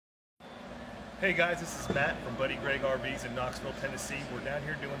Hey guys, this is Matt from Buddy Greg RVs in Knoxville, Tennessee. We're down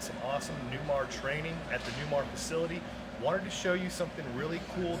here doing some awesome Newmar training at the Newmar facility. Wanted to show you something really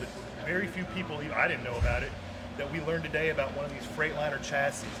cool that very few people, I didn't know about it, that we learned today about one of these Freightliner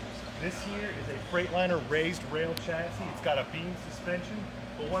chassis. This here is a Freightliner Raised Rail Chassis. It's got a beam suspension,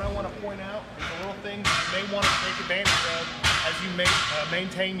 but what I want to point out is a little thing that you may want to take advantage of as you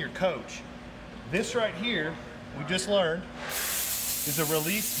maintain your coach. This right here, we just learned, is a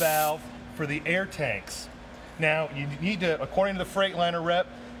release valve for the air tanks. Now, you need to, according to the Freightliner rep,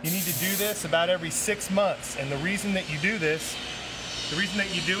 you need to do this about every 6 months. And the reason that you do this, the reason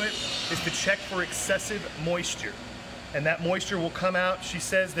that you do it is to check for excessive moisture. And that moisture will come out. She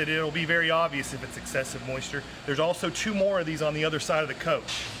says that it'll be very obvious if it's excessive moisture. There's also 2 more of these on the other side of the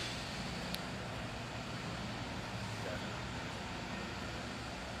coach.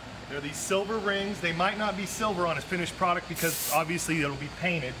 They're these silver rings. They might not be silver on a finished product because obviously it'll be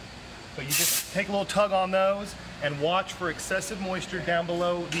painted. But you just take a little tug on those and watch for excessive moisture down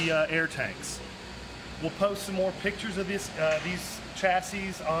below the air tanks. We'll post some more pictures of these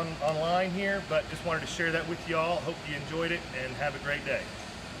chassis online here, but just wanted to share that with y'all. Hope you enjoyed it and have a great day.